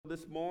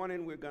This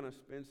morning we're going to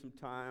spend some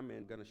time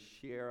and going to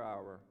share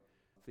our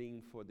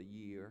theme for the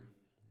year,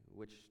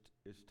 which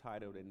is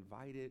titled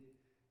Invited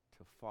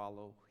to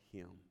Follow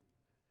Him.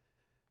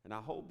 And I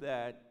hope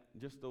that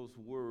just those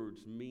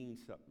words mean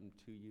something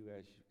to you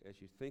as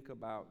you think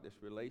about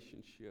this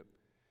relationship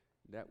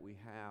that we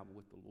have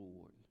with the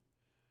Lord,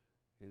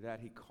 and that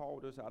He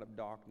called us out of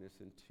darkness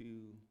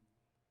into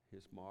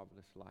His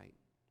marvelous light.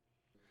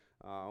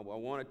 I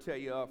want to tell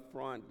you up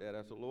front that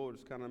as the Lord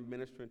is kind of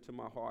ministering to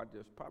my heart,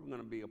 there's probably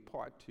going to be a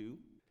part two,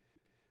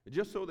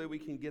 just so that we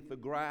can get the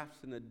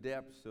grasp and the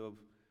depths of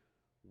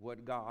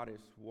what God is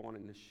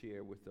wanting to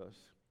share with us.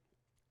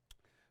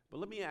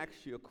 But let me ask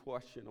you a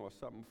question or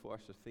something for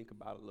us to think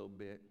about a little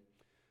bit.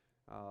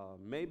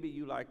 Maybe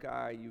you, like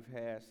you've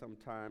had some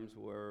times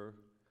where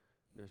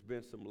there's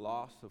been some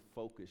loss of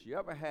focus. You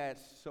ever had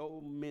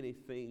so many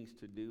things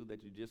to do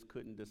that you just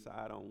couldn't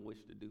decide on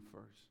which to do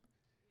first?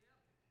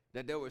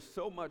 That there was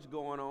so much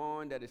going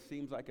on that it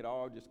seems like it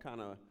all just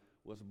kind of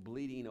was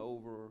bleeding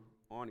over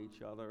on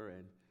each other,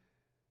 and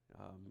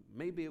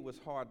maybe it was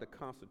hard to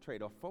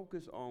concentrate or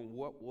focus on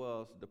what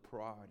was the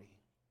priority.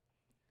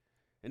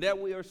 And that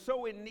we are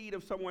so in need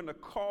of someone to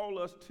call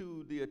us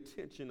to the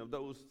attention of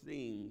those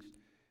things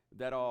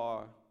that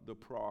are the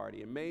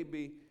priority. And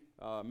maybe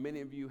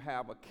many of you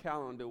have a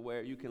calendar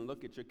where you can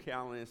look at your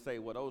calendar and say,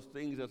 well, those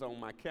things that's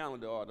on my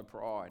calendar are the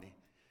priority.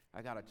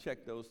 I got to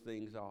check those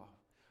things off.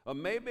 Or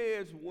maybe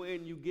it's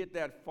when you get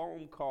that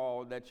phone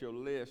call that your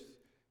list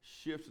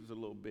shifts a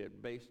little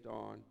bit based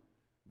on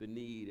the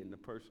need and the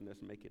person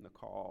that's making the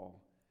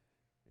call,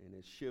 and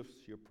it shifts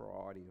your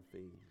priority of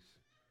things.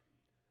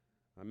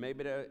 Or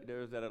maybe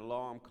there's that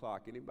alarm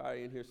clock.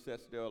 Anybody in here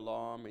sets their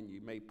alarm, and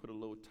you may put a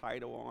little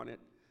title on it,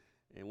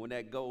 and when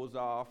that goes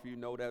off, you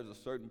know there's a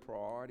certain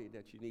priority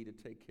that you need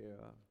to take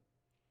care of.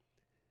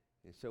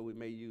 And so we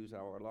may use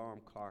our alarm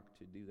clock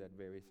to do that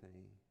very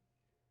thing,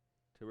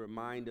 to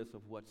remind us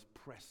of what's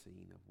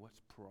pressing, of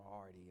what's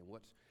priority, and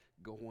what's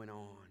going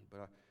on.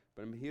 But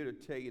I'm here to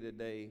tell you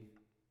today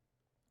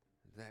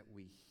that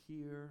we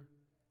hear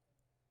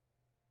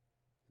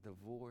the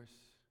voice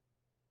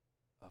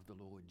of the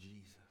Lord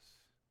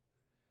Jesus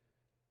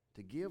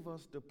to give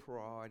us the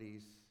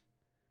priorities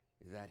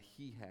that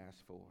He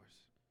has for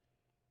us.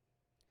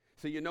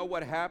 So you know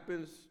what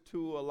happens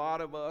to a lot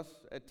of us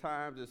at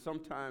times is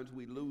sometimes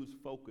we lose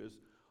focus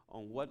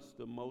on what's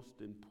the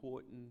most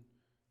important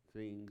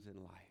things in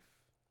life.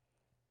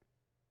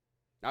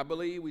 I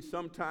believe we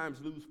sometimes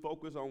lose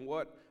focus on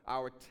what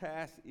our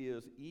task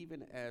is,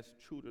 even as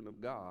children of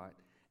God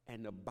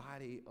and the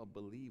body of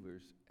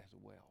believers as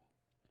well.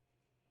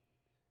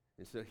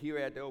 And so here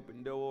at the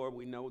Open Door,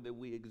 we know that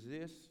we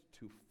exist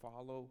to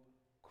follow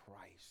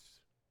Christ,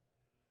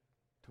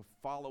 to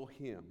follow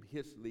Him,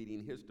 His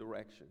leading, His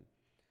direction.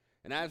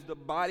 And as the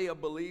body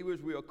of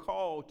believers, we are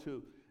called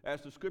to,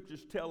 as the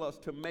scriptures tell us,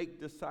 to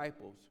make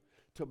disciples,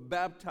 to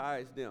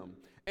baptize them,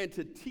 and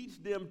to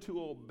teach them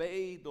to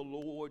obey the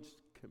Lord's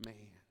commands.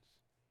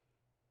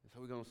 And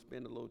so we're going to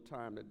spend a little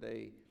time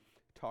today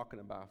talking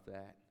about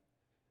that,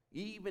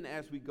 even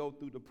as we go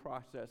through the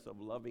process of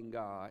loving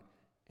God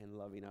and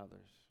loving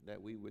others,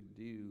 that we would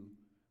do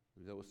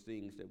those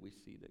things that we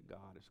see that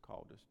God has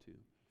called us to.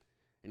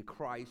 And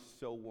Christ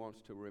so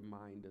wants to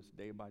remind us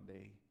day by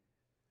day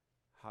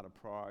how to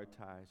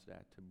prioritize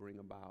that to bring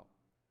about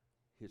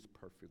His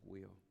perfect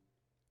will.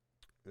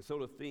 And so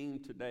the theme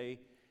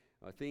today,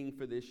 theme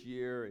for this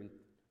year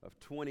of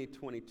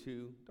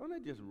 2022, don't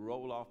it just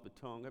roll off the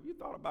tongue? Have you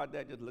thought about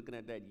that, just looking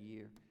at that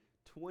year?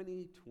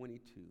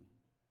 2022.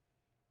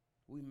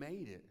 We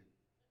made it.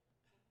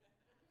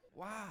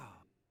 Wow.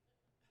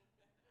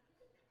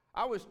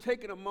 I was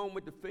taking a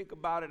moment to think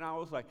about it, and I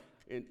was like,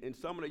 and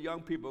some of the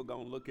young people are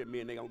going to look at me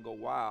and they're going to go,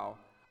 wow.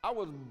 I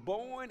was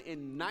born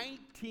in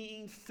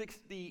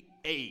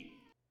 1968.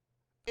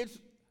 It's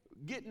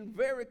getting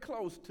very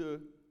close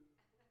to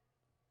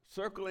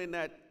circling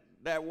that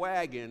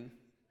wagon.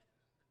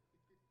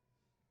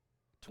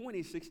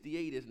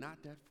 2068 is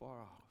not that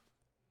far off.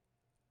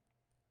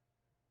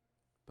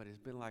 But it's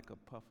been like a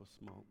puff of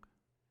smoke,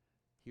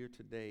 here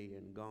today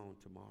and gone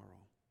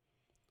tomorrow.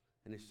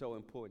 And it's so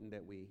important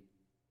that we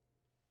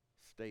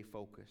stay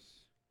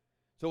focused.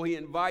 So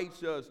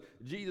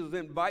Jesus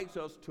invites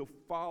us to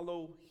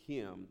follow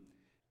Him.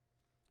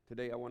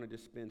 Today I wanted to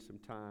spend some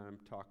time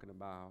talking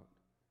about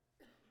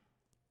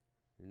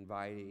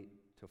invited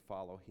to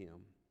follow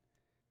Him.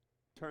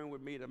 Turn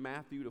with me to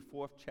Matthew, the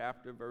 4th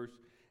chapter, verse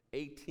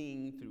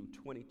 18 through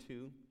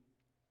 22.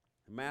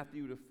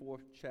 Matthew, the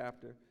 4th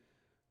chapter,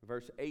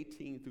 verse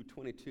 18 through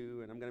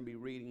 22, and I'm going to be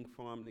reading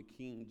from the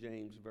King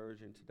James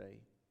Version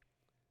today.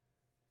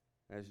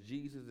 As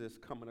Jesus is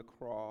coming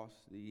across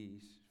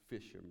these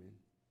fishermen,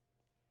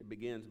 it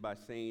begins by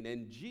saying,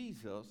 and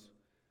Jesus,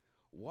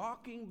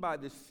 walking by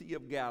the Sea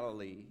of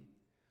Galilee,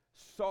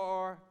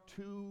 saw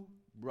two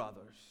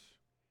brothers,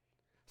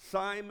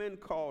 Simon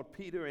called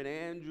Peter and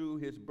Andrew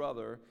his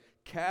brother,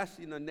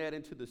 casting a net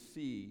into the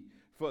sea,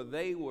 for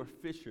they were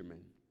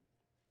fishermen.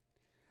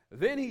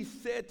 Then he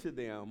said to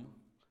them,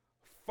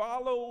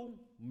 follow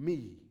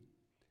me,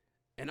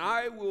 and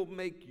I will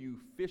make you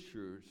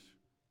fishers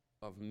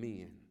of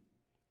men."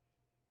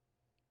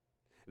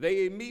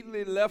 They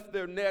immediately left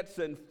their nets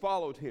and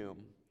followed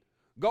him.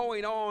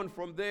 Going on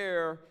from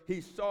there,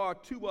 he saw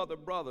two other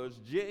brothers,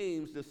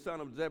 James the son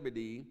of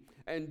Zebedee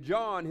and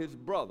John his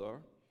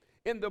brother,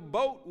 in the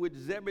boat with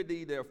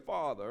Zebedee their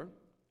father,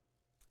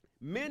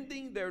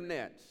 mending their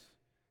nets.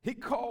 He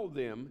called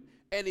them,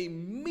 and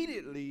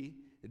immediately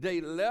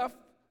they left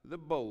the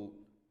boat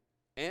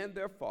and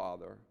their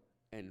father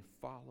and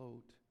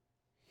followed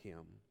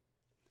him.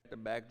 The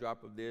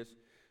backdrop of this,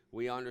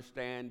 we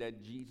understand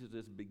that Jesus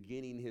is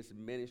beginning his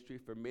ministry.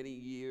 For many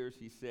years,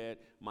 he said,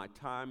 "My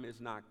time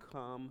is not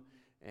come."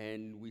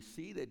 And we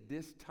see that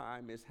this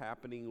time is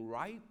happening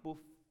right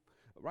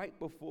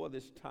before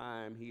this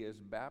time. He is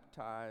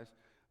baptized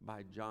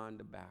by John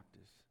the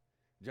Baptist.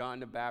 John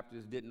the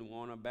Baptist didn't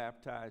want to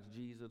baptize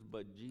Jesus,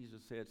 but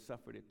Jesus said,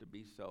 "Suffered it to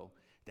be so,"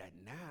 that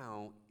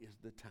now is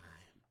the time.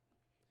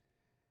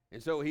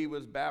 And so he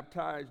was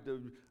baptized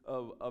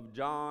of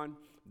John.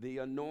 The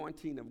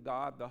anointing of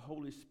God, the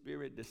Holy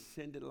Spirit,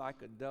 descended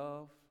like a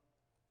dove.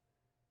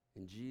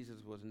 And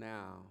Jesus was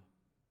now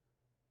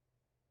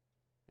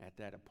at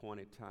that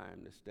appointed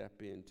time to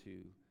step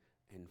into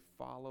and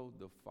follow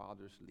the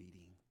Father's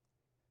leading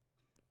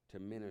to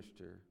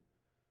minister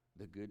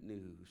the good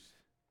news,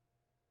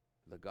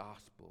 the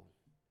gospel,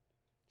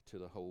 to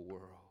the whole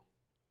world.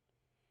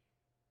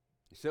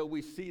 So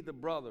we see the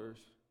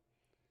brothers.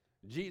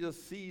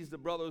 Jesus sees the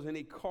brothers and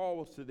he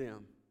calls to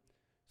them.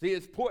 See,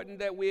 it's important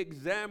that we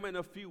examine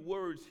a few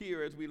words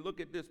here as we look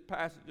at this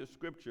passage of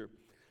Scripture.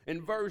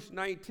 In verse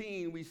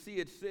 19, we see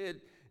it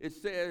says,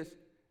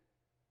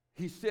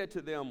 he said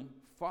to them,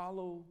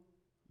 "Follow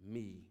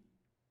me."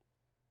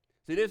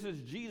 See, this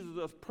is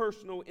Jesus'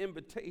 personal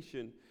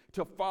invitation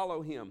to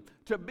follow him,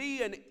 to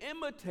be an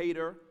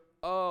imitator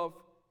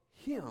of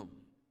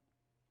him.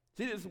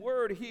 See, this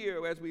word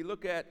here, as we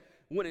look at,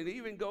 when it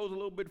even goes a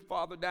little bit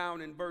farther down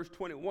in verse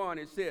 21,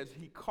 it says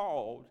he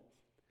called.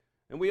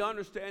 And we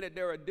understand that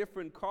there are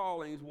different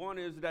callings. One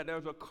is that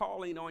there's a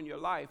calling on your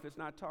life. It's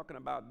not talking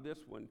about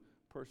this one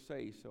per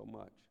se so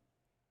much.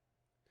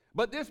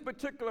 But this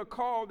particular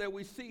call that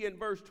we see in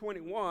verse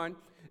 21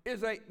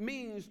 is a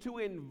means to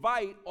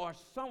invite or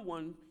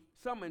summon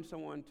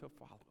someone to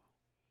follow.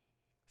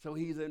 So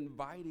he's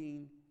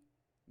inviting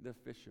the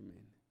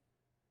fishermen.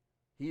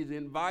 He's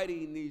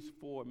inviting these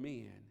four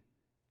men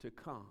to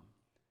come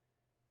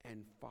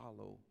and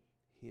follow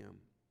him.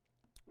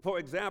 For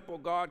example,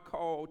 God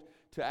called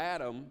to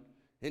Adam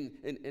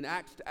and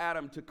asked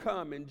Adam to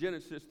come in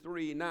Genesis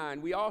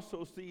 3:9. We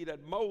also see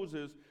that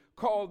Moses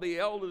called the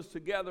elders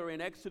together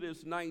in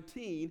Exodus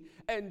 19,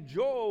 and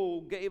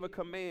Joel gave a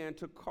command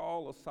to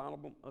call a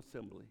solemn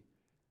assembly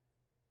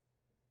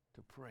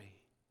to pray.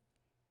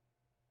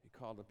 He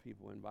called the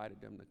people,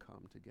 invited them to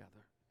come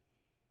together.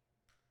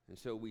 And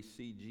so we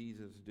see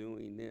Jesus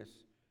doing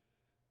this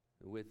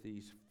with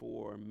these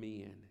four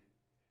men.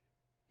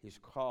 He's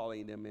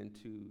calling them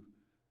into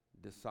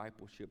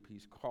discipleship.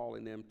 He's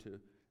calling them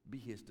to be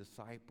his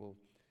disciple.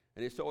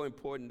 And it's so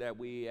important that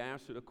we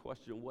answer the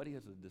question, what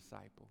is a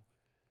disciple?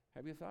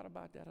 Have you thought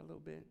about that a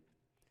little bit?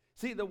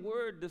 See, the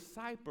word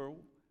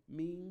disciple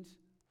means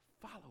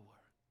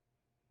follower.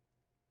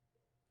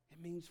 It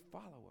means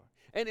follower.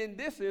 And in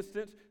this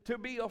instance, to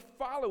be a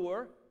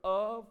follower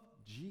of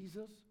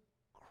Jesus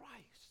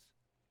Christ.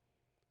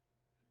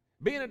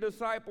 Being a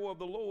disciple of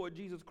the Lord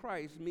Jesus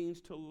Christ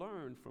means to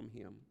learn from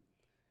him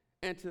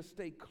and to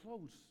stay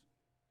close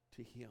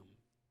to him.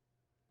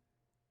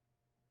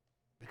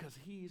 Because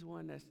he's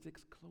one that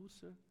sticks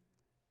closer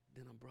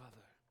than a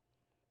brother.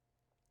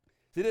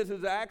 See, this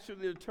is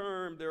actually the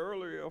term the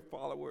earlier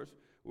followers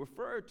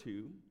referred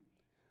to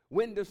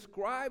when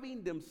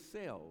describing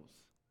themselves.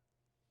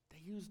 They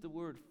used the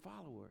word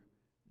follower,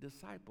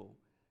 disciple,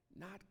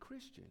 not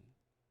Christian.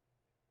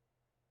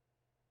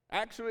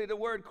 Actually, the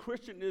word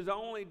Christian is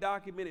only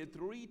documented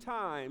 3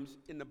 times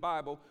in the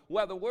Bible,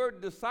 while the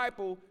word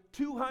disciple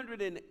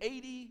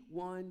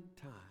 281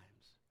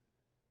 times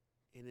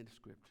in the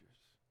scriptures.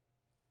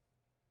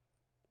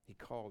 He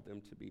called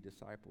them to be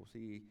disciples.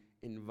 He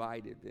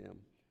invited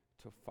them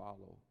to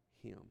follow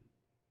him.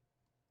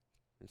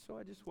 And so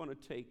I just want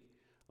to take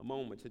a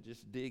moment to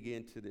just dig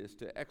into this,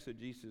 to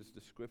exegesis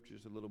the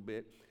scriptures a little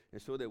bit,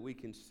 and so that we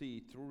can see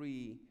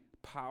 3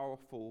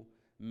 powerful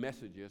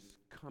messages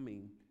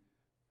coming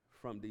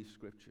from these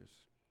scriptures.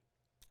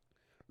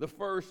 The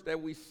first that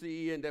we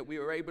see and that we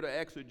are able to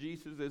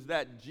exegesis is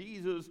that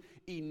Jesus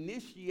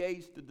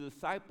initiates the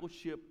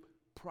discipleship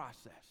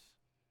process.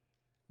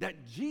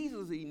 That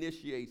Jesus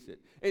initiates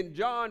it. In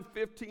John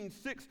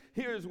 15:6,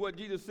 here's what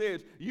Jesus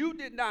says: "You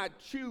did not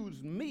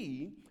choose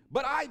me,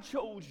 but I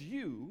chose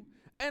you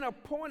and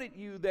appointed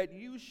you that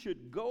you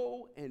should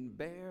go and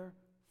bear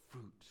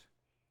fruit,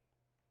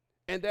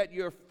 and that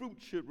your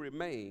fruit should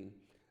remain,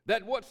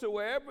 that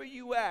whatsoever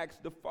you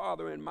ask the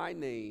Father in my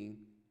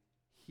name,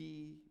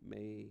 he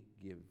may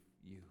give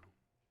you."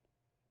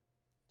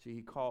 See,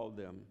 he called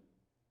them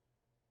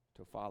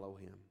to follow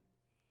him.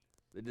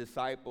 The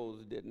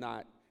disciples did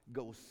not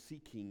go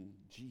seeking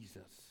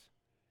Jesus.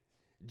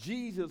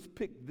 Jesus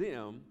picked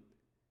them,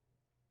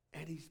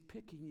 and he's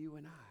picking you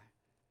and I.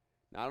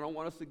 Now, I don't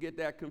want us to get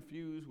that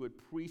confused with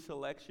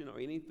pre-selection or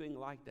anything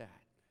like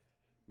that,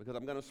 because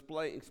I'm going to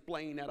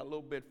explain that a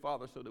little bit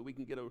further so that we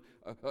can get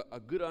a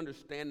good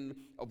understanding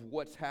of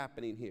what's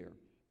happening here.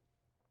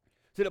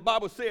 See, the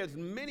Bible says,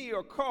 many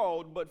are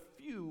called, but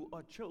few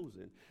are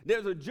chosen.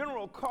 There's a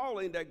general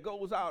calling that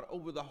goes out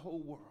over the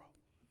whole world.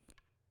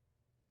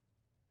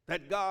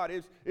 That God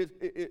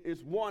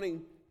is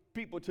wanting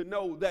people to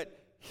know that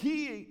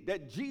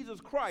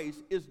Jesus Christ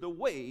is the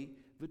way,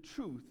 the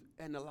truth,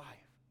 and the life.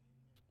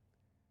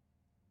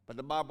 But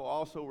the Bible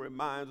also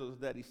reminds us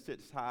that he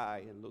sits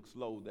high and looks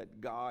low,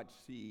 that God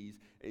sees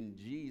and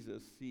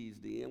Jesus sees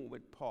the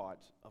inward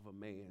parts of a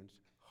man's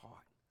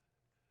heart.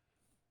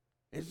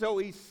 And so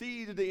he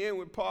sees the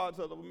inward parts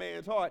of a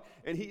man's heart,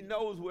 and he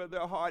knows where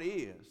their heart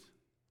is.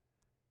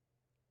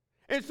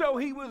 And so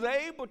he was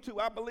able to,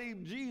 I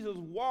believe Jesus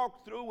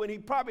walked through, and he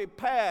probably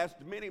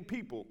passed many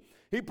people.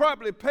 He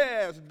probably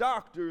passed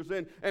doctors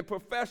and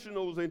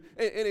professionals and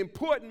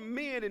important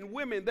men and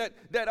women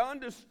that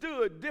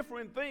understood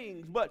different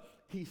things, but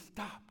he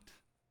stopped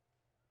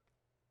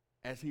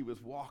as he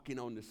was walking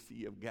on the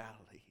Sea of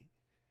Galilee,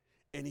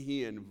 and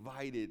he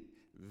invited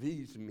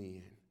these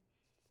men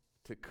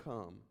to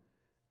come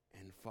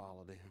and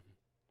follow them.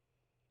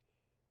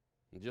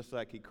 And just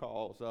like he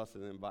calls us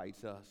and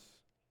invites us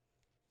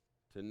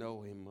to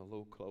know him a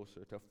little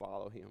closer, to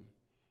follow him.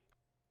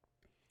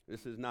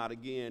 This is not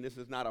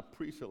a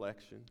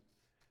pre-selection.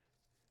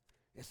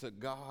 It's a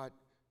God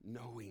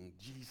knowing.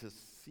 Jesus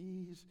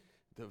sees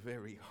the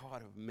very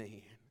heart of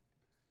man.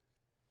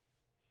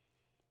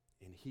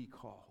 And he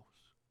calls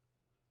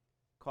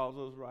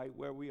us right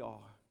where we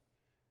are.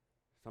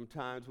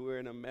 Sometimes we're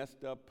in a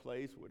messed up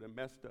place, we're in a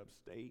messed up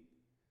state.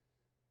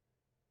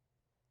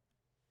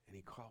 And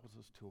he calls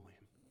us to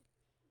him.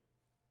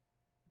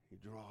 He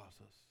draws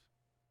us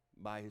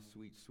by his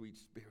sweet, sweet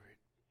spirit.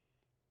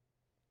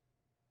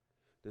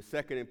 The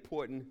second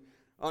important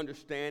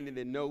understanding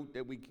and note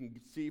that we can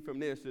see from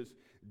this is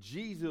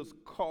Jesus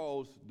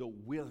calls the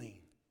willing.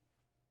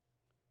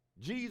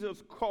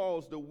 Jesus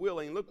calls the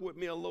willing. Look with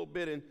me a little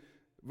bit in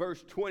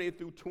verse 20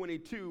 through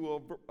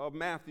 22 of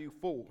Matthew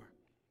 4.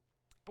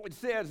 It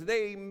says,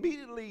 they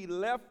immediately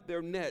left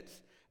their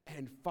nets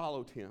and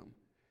followed him.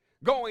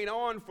 Going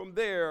on from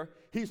there,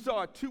 he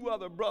saw two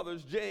other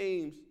brothers,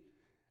 James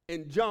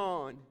and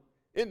John,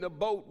 in the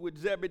boat with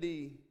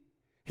Zebedee.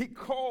 He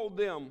called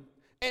them,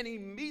 and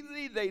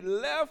immediately they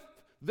left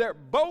their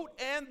boat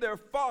and their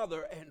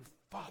father and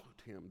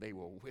followed him. They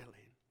were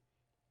willing.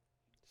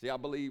 See, I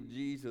believe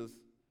Jesus,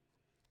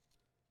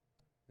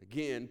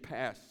 again,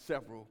 passed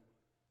several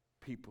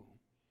people.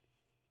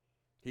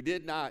 He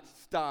did not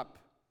stop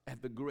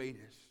at the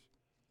greatest.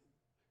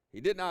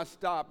 He did not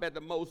stop at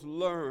the most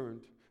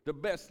learned, the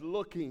best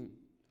looking,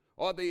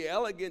 or the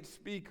elegant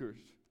speakers,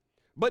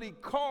 but he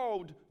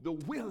called the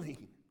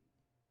willing.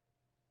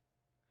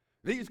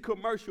 These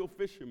commercial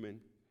fishermen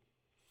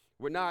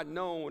were not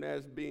known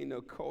as being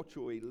the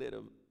cultural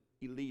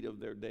elite of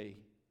their day.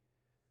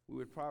 We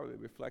would probably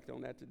reflect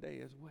on that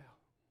today as well.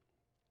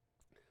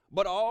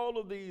 But all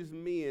of these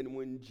men,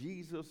 when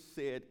Jesus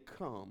said,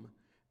 come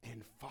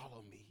and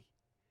follow me,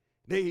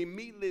 they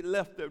immediately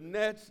left their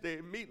nets, they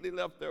immediately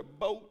left their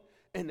boat,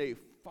 and they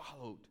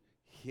followed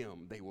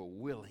him. They were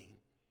willing.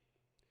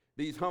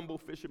 These humble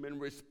fishermen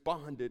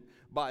responded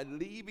by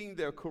leaving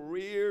their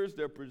careers,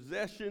 their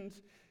possessions,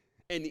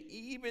 and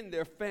even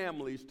their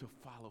families to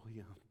follow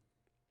him.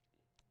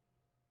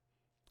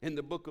 In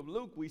the book of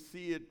Luke, we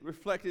see it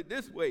reflected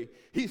this way.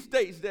 He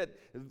states that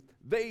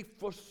they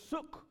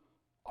forsook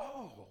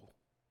all.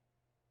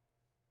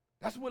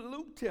 That's what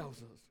Luke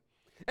tells us.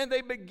 And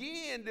they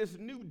began this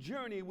new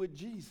journey with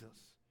Jesus.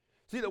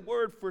 See, the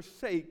word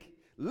forsake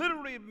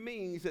literally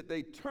means that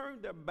they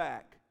turned their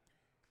back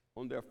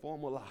on their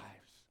former lives.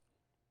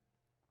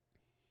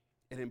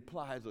 It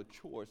implies a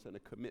choice and a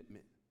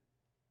commitment.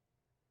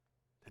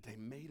 That they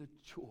made a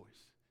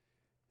choice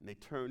and they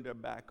turned their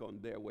back on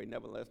their way.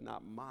 Nevertheless,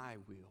 not my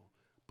will,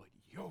 but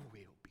your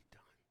will be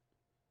done.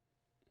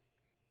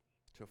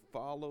 To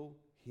follow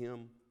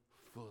him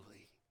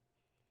fully.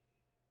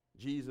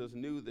 Jesus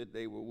knew that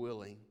they were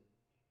willing,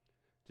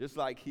 just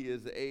like he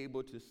is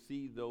able to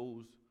see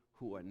those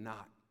who are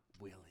not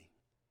willing.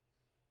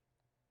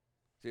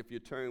 So if you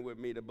turn with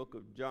me to the book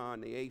of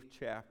John, the 8th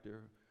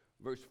chapter,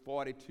 verse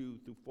 42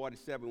 through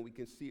 47, we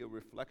can see a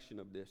reflection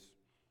of this.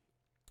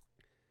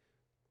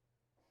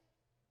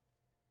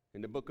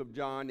 In the book of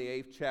John, the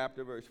 8th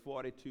chapter, verse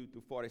 42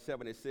 through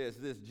 47, it says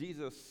this,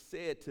 Jesus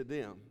said to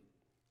them,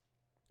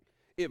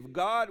 if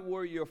God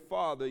were your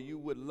father, you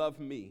would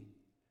love me,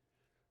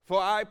 for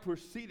I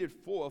proceeded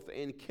forth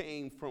and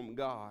came from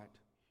God.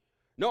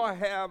 Nor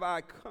have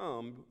I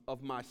come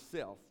of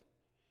myself,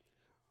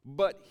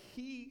 but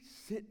he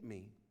sent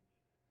me.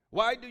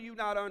 Why do you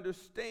not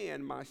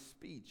understand my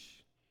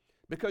speech?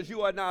 Because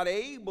you are not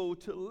able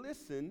to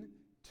listen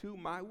to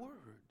my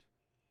word.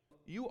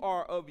 You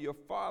are of your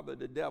father,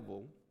 the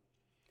devil,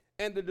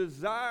 and the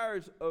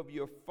desires of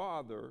your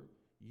father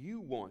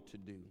you want to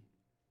do.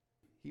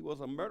 he was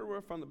a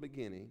murderer from the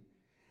beginning,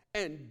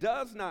 and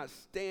does not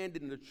stand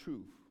in the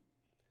truth,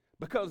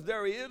 because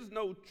there is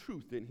no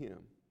truth in him.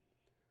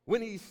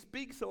 When he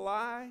speaks a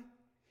lie,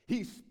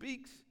 he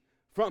speaks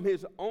from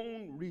his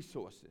own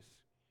resources,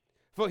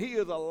 for he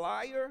is a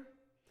liar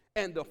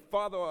and the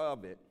father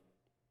of it.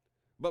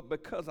 But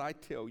because I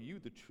tell you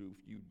the truth,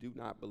 you do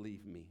not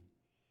believe me.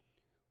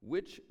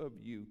 Which of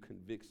you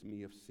convicts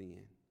me of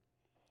sin?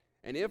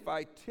 And if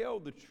I tell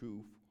the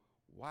truth,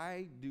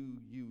 why do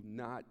you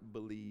not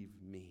believe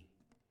me?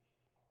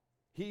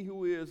 He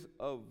who is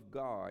of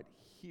God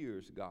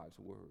hears God's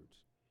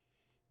words.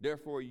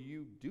 Therefore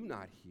you do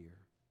not hear,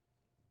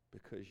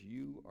 because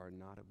you are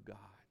not of God.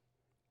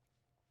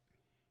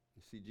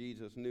 You see,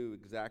 Jesus knew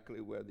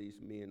exactly where these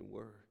men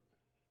were.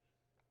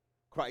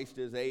 Christ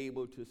is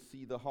able to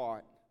see the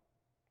heart.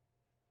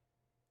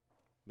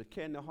 But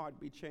can the heart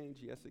be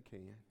changed? Yes, it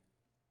can.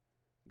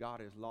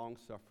 God is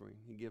long-suffering.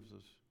 He gives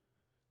us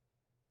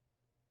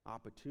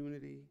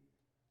opportunity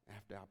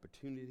after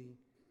opportunity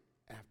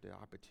after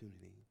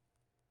opportunity.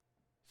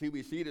 See,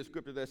 we see the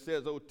scripture that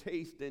says, "Oh,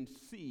 taste and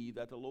see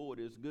that the Lord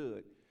is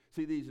good."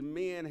 See, these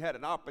men had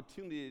an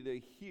opportunity to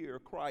hear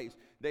Christ.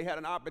 They had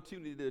an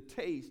opportunity to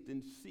taste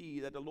and see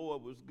that the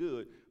Lord was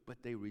good,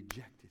 but they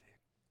rejected it.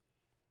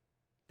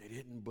 They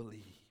didn't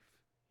believe.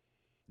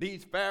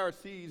 These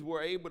Pharisees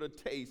were able to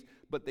taste,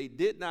 but they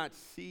did not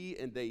see,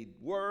 and they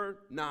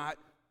were not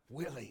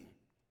willing.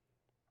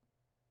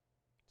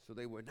 So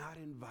they were not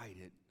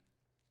invited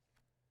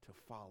to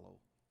follow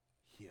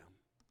him.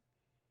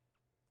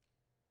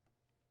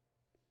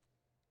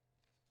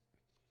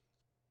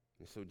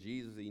 And so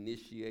Jesus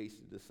initiates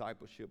the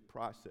discipleship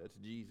process.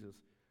 Jesus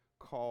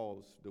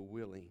calls the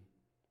willing.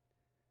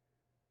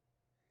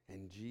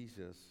 And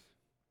Jesus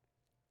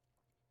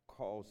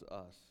calls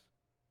us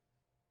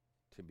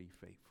to be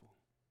faithful.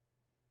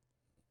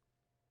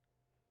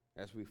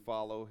 As we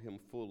follow him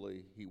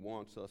fully, he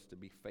wants us to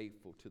be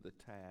faithful to the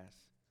task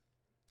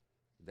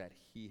that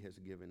he has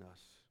given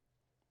us.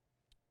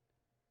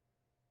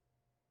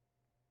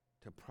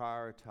 To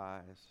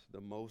prioritize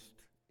the most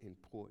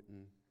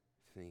important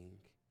thing.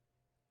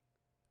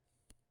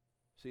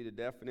 See, the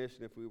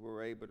definition, if we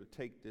were able to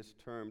take this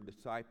term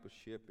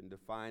discipleship and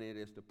define it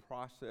as the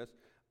process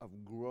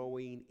of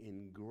growing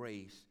in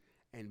grace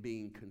and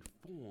being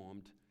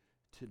conformed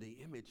to the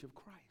image of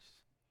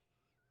Christ.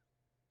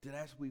 That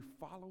as we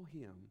follow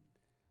him,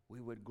 we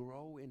would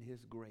grow in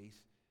his grace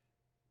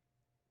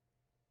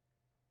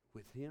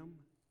with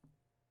him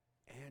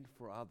and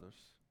for others,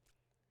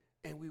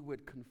 and we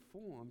would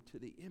conform to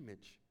the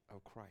image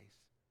of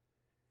Christ.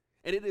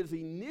 And it is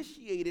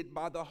initiated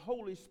by the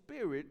Holy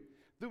Spirit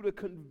through the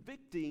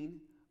convicting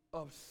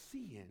of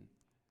sin.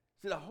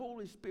 See, the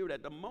Holy Spirit,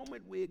 at the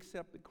moment we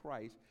accepted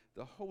Christ,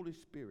 the Holy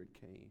Spirit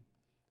came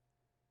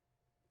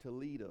to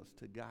lead us,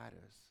 to guide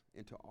us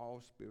into all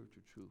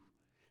spiritual truth,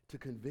 to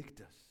convict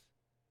us,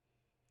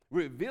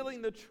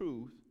 revealing the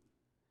truth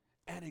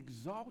and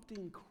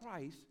exalting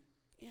Christ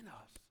in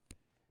us,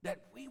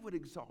 that we would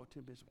exalt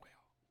him as well.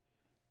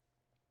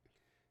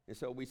 And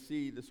so we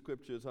see the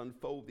scriptures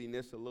unfolding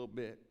this a little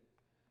bit,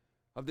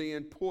 of the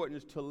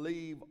importance to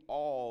leave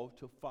all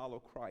to follow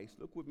Christ.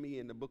 Look with me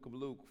in the book of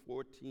Luke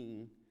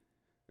 14,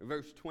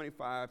 verse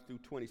 25 through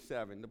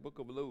 27. The book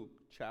of Luke,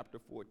 chapter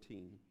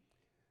 14,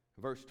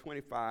 verse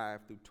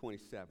 25 through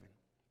 27.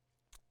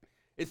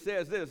 It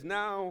says this,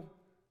 "Now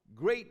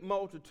great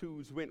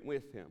multitudes went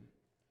with him,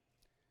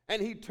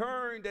 and he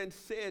turned and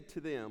said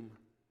to them,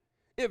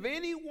 'If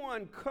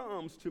anyone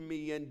comes to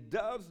me and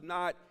does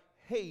not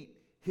hate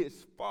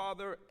his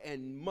father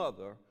and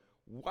mother,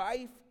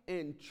 wife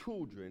and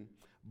children,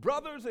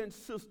 brothers and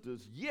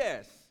sisters,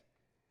 yes,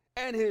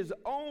 and his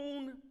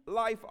own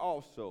life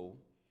also,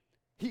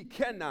 he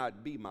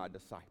cannot be my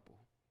disciple.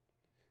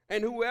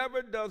 And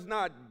whoever does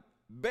not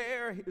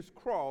bear his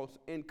cross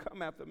and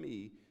come after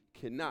me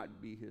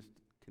cannot be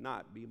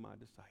my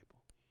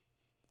disciple.'"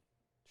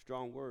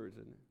 Strong words,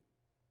 isn't it?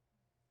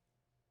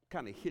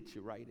 Kind of hits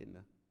you right in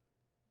the.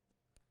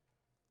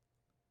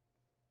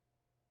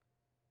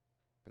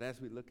 But as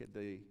we look at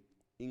the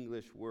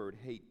English word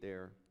hate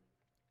there,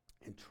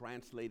 and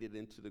translate it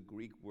into the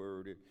Greek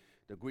word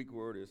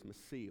is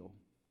mesio.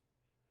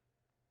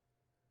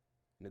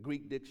 And the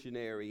Greek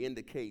dictionary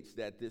indicates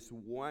that the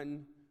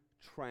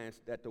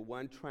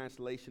one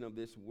translation of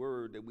this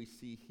word that we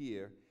see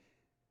here,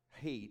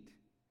 hate,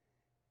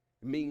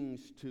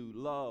 means to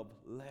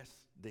love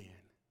less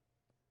than.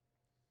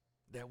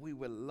 That we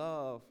would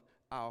love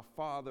our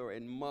father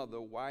and mother,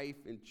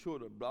 wife and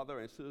children, brother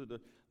and sister,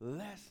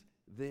 less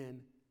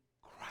than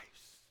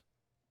Christ.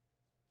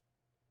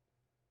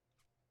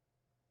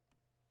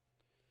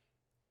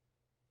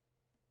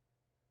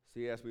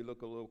 See, as we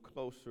look a little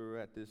closer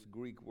at this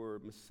Greek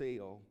word,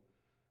 mesio,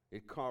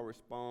 it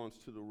corresponds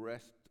to the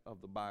rest of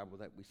the Bible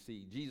that we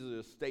see.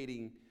 Jesus is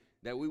stating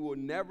that we will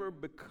never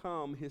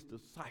become his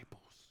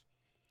disciples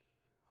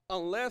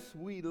unless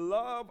we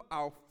love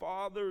our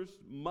fathers,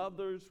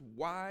 mothers,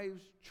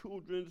 wives,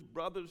 children,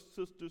 brothers,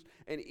 sisters,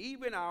 and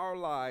even our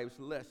lives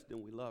less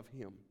than we love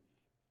him.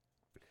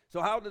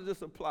 So how does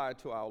this apply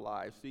to our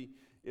lives? See,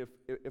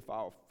 if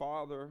our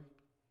father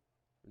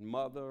and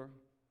mother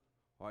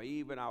or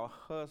even our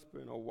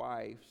husband or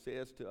wife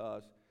says to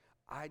us,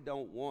 I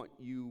don't want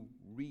you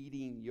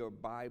reading your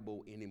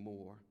Bible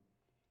anymore,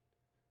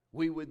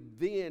 we would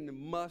then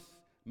must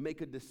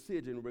make a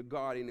decision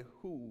regarding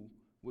who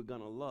we're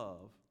going to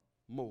love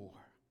more.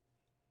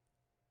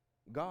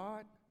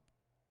 God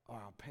or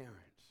our parents?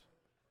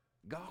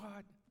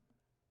 God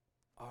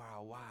or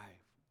our wife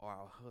or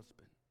our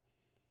husband?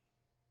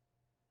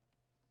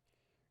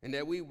 And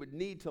that we would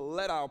need to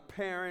let our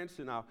parents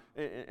and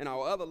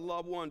our other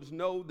loved ones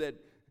know that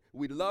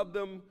we love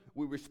them,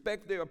 we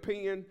respect their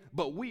opinion,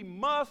 but we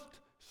must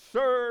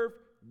serve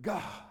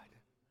God.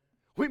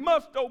 We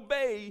must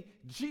obey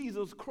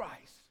Jesus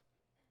Christ.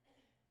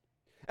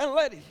 And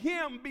let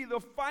him be the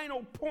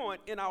final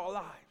point in our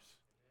lives.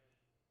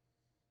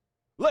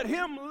 Let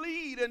him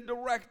lead and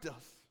direct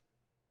us.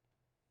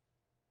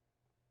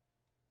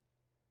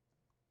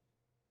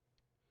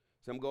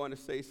 So I'm going to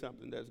say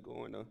something that's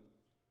going to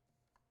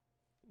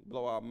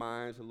blow our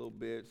minds a little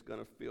bit. It's going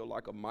to feel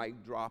like a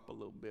mic drop a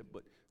little bit,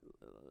 but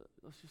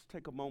let's just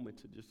take a moment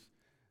to just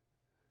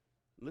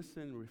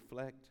listen,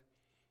 reflect,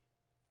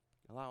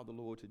 allow the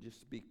Lord to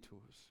just speak to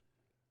us.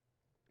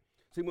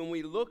 See, when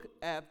we look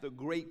at the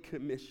Great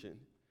Commission,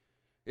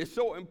 it's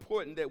so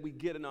important that we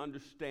get an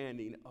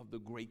understanding of the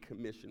Great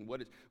Commission,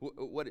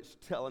 what it's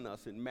telling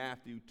us in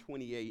Matthew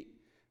 28,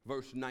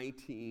 verse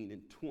 19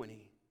 and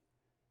 20.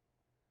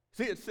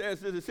 See, it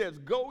says,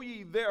 go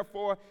ye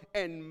therefore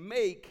and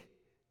make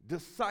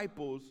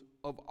disciples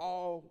of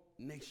all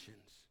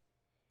nations.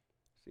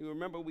 See,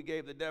 remember we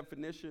gave the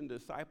definition,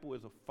 disciple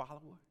is a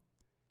follower.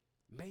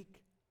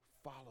 Make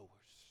followers.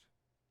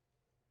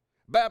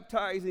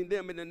 Baptizing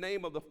them in the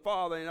name of the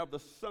Father and of the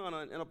Son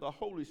and of the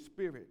Holy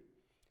Spirit.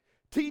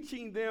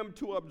 Teaching them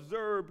to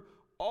observe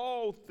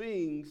all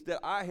things that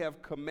I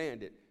have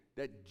commanded,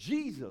 that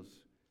Jesus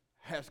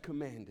has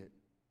commanded.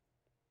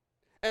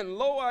 And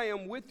lo, I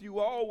am with you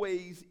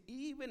always,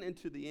 even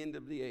into the end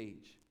of the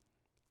age.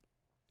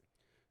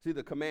 See,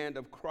 the command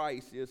of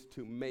Christ is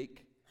to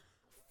make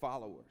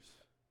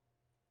followers,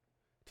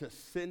 to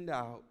send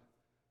out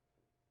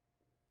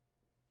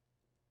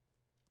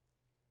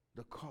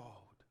the called,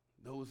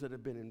 those that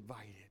have been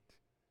invited,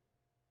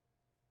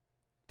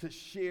 to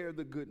share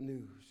the good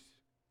news,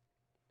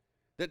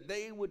 that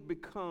they would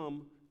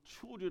become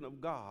children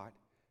of God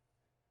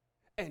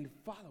and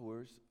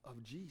followers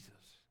of Jesus.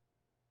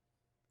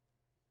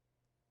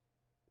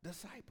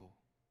 Disciple.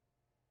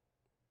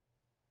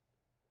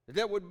 That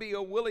there would be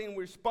a willing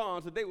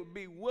response, that they would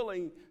be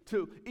willing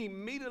to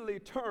immediately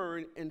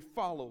turn and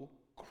follow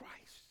Christ.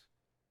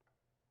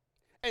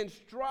 And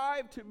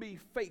strive to be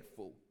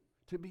faithful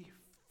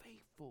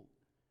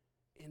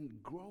in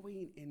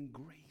growing in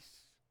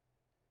grace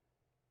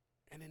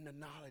and in the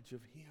knowledge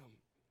of him.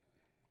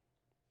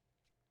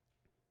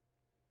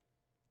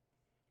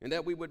 And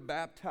that we would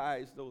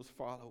baptize those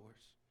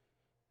followers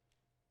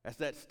as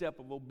that step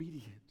of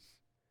obedience.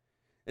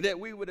 And that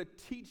we would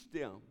teach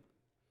them.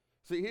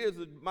 See, here's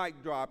the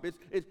mic drop.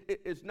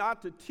 It's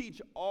not to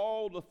teach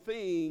all the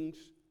things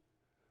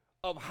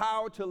of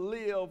how to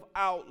live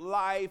out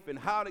life and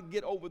how to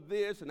get over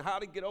this and how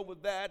to get over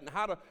that and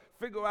how to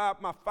figure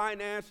out my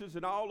finances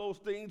and all those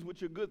things,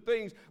 which are good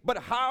things, but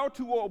how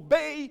to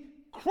obey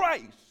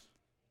Christ.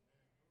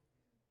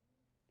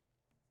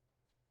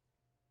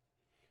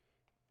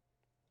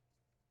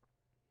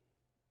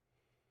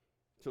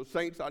 So,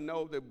 saints, I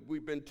know that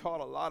we've been taught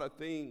a lot of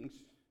things,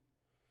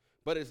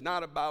 but it's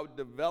not about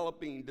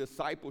developing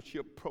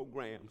discipleship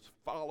programs,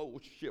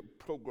 fellowship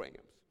programs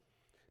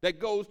that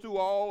goes through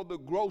all the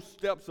growth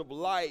steps of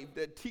life,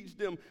 that teach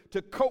them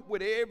to cope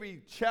with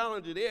every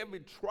challenge and every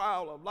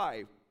trial of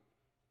life,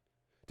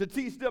 to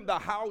teach them the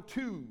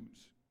how-tos,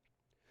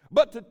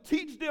 but to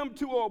teach them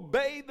to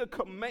obey the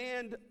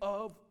command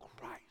of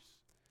Christ.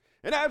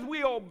 And as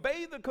we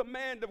obey the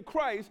command of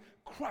Christ,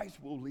 Christ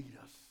will lead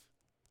us.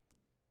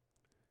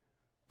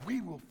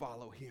 We will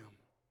follow him.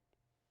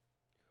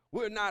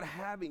 We're not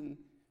having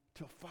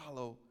to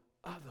follow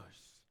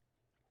others,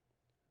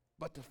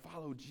 but to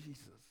follow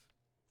Jesus.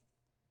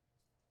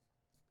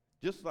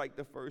 Just like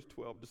the first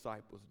 12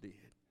 disciples did.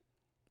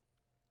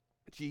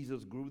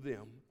 Jesus grew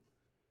them,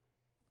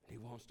 and he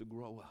wants to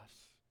grow us.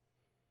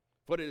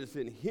 For it is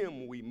in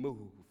him we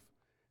move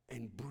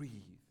and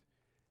breathe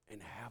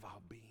and have our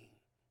being.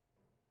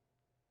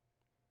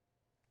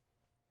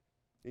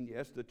 And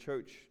yes, the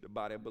church, the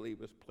body of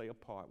believers, play a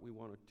part. We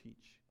want to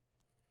teach.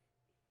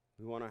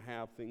 We want to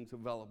have things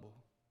available.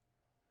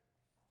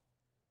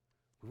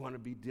 We want to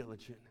be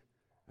diligent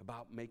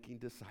about making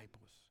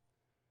disciples.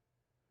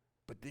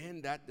 But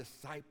then that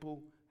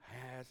disciple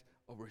has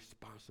a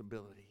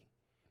responsibility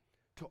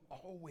to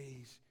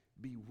always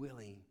be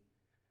willing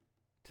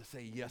to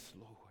say, yes,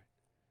 Lord.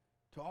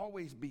 To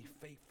always be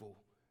faithful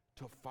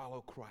to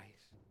follow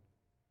Christ.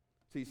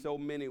 See, so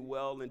many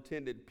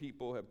well-intended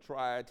people have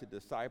tried to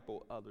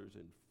disciple others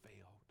and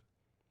failed.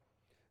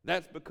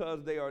 That's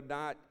because they are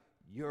not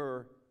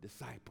your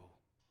disciple.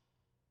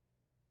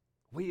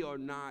 We are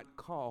not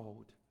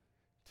called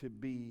to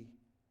be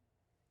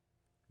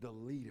the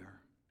leader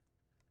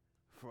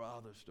for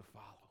others to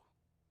follow.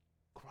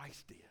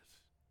 Christ is.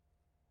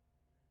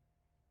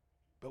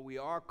 But we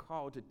are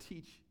called to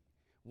teach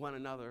one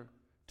another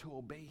to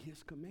obey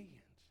his commands,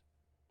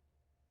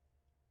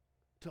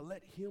 to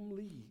let him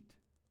lead,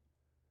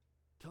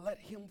 to let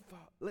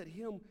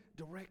him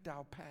direct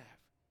our path.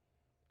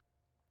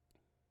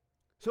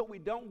 So we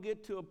don't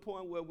get to a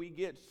point where we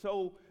get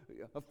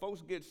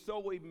folks get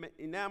so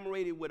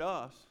enamored with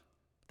us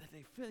that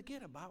they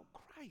forget about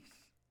Christ.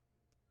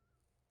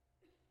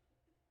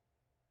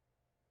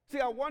 See,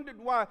 I wondered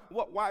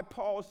why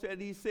Paul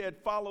said,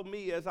 follow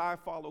me as I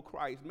follow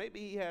Christ.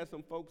 Maybe he had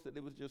some folks that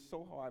it was just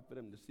so hard for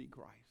them to see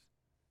Christ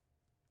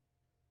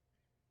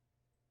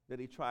that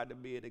he tried to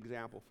be an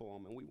example for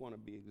them, and we want to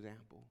be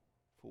example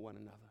for one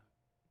another.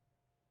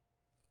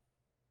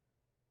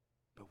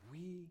 But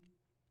we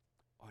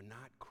are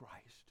not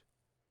Christ.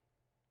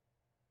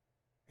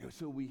 And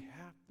so we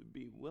have to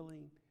be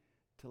willing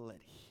to let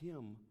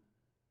him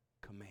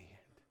command.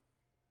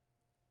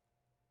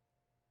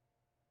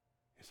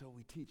 And so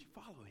we teach,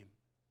 follow him,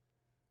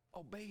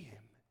 obey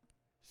him,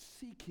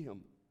 seek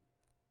him.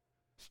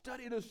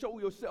 Study to show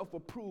yourself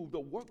approved, a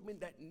workman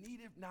that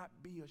needeth not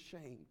be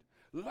ashamed.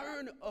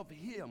 Learn of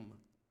him.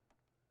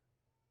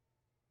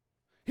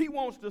 He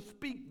wants to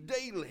speak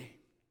daily.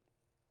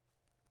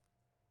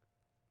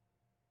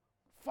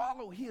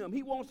 Follow him.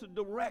 He wants to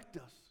direct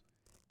us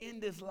in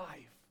this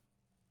life.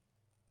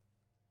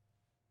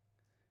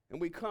 And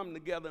we come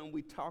together and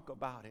we talk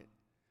about it.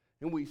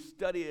 And we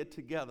study it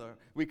together.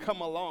 We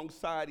come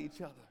alongside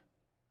each other,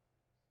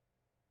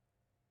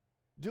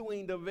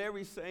 doing the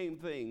very same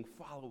thing,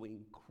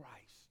 following Christ.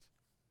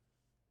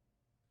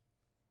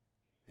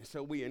 And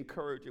so we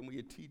encourage and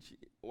we teach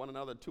one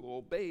another to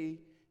obey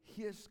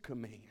his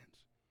commands.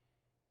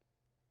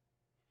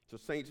 So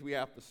saints, we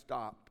have to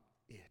stop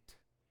it.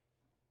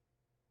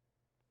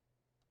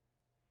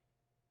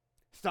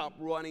 Stop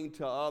running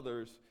to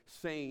others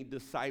saying,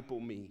 disciple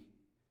me.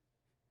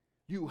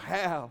 You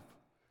have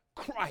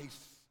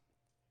Christ.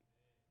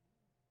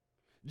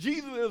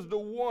 Jesus is the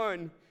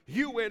one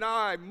you and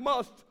I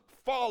must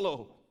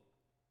follow.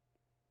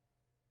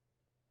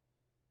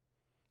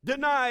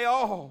 Deny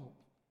all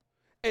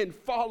and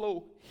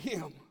follow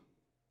him.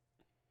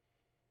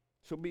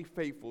 So be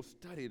faithful.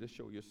 Study to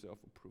show yourself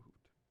approved.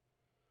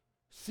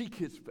 Seek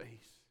his face.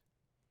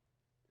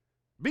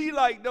 Be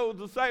like those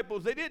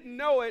disciples. They didn't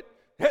know it.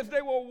 As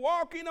they were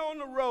walking on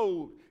the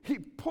road, he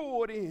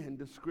poured in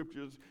the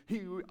scriptures.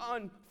 He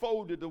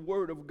unfolded the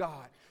word of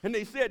God. And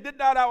they said, did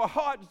not our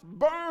hearts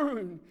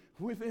burn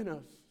within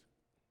us?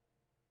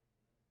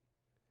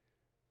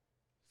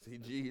 See,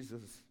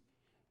 Jesus,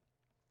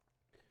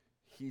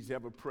 he's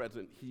ever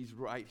present. He's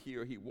right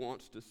here. He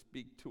wants to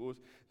speak to us,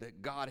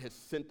 that God has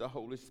sent the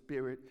Holy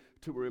Spirit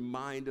to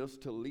remind us,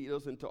 to lead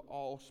us into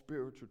all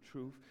spiritual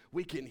truth.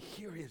 We can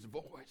hear his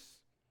voice.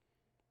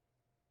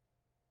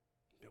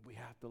 But we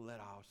have to let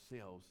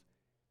ourselves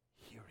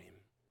hear him.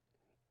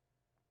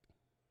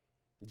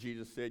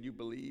 Jesus said, you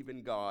believe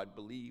in God,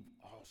 believe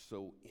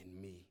also in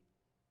me.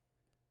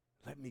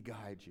 Let me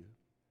guide you.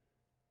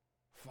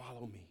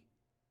 Follow me.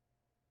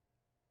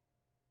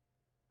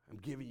 I'm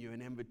giving you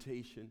an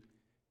invitation.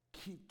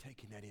 Keep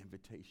taking that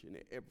invitation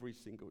every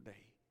single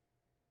day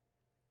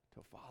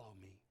to follow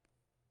me.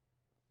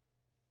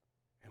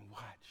 And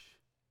watch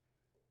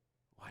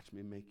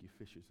me make you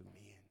fishers of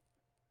men.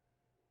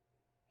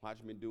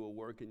 Watch me do a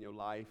work in your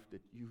life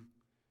that you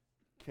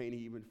can't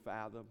even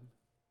fathom.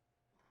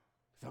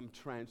 So I'm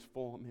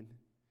transforming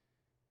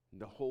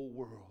the whole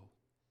world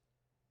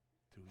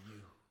through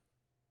you.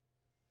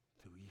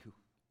 Through you.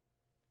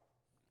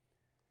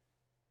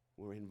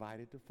 We're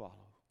invited to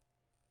follow.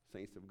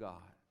 Saints of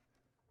God,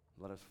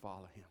 let us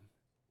follow him.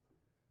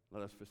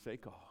 Let us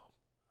forsake all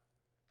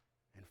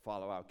and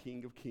follow our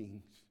King of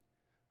Kings,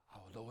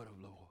 our Lord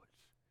of Lords,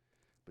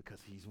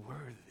 because he's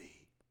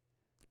worthy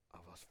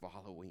of us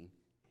following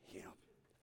him.